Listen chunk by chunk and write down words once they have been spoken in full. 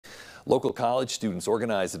Local college students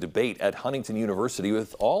organized a debate at Huntington University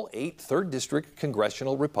with all 8 3rd District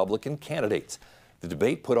congressional Republican candidates. The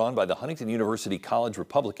debate put on by the Huntington University College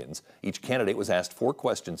Republicans. Each candidate was asked 4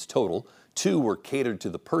 questions total. 2 were catered to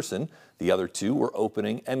the person. The other 2 were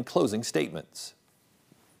opening and closing statements.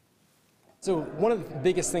 So one of the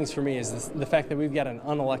biggest things for me is the fact that we've got an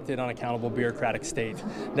unelected, unaccountable bureaucratic state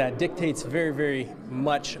that dictates very, very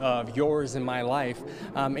much of yours and my life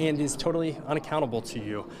and is totally unaccountable to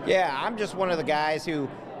you. Yeah, I'm just one of the guys who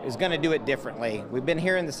is going to do it differently. We've been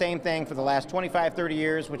hearing the same thing for the last 25, 30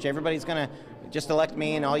 years, which everybody's going to just elect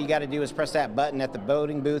me and all you got to do is press that button at the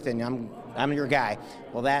voting booth and I'm your guy.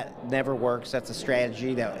 Well, that never works. That's a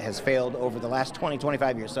strategy that has failed over the last 20,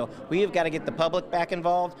 25 years. So we have got to get the public back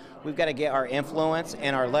involved. We've got to get our influence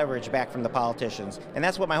and our leverage back from the politicians. And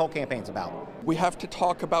that's what my whole campaign's about. We have to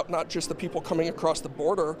talk about not just the people coming across the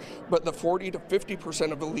border, but the 40 to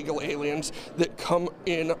 50% of illegal aliens that come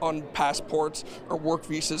in on passports or work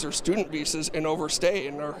visas or student visas and overstay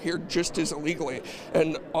and are here just as illegally.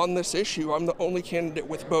 And on this issue, I'm the only candidate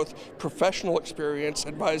with both professional experience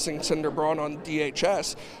advising Senator Braun on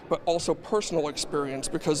DHS, but also personal experience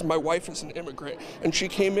because my wife is an immigrant and she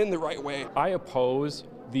came in the right way. I oppose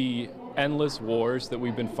the endless wars that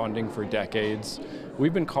we've been funding for decades.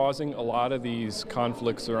 We've been causing a lot of these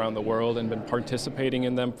conflicts around the world and been participating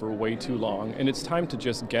in them for way too long, and it's time to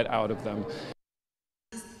just get out of them.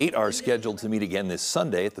 8 are scheduled to meet again this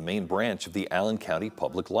Sunday at the main branch of the Allen County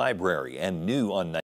Public Library, and new on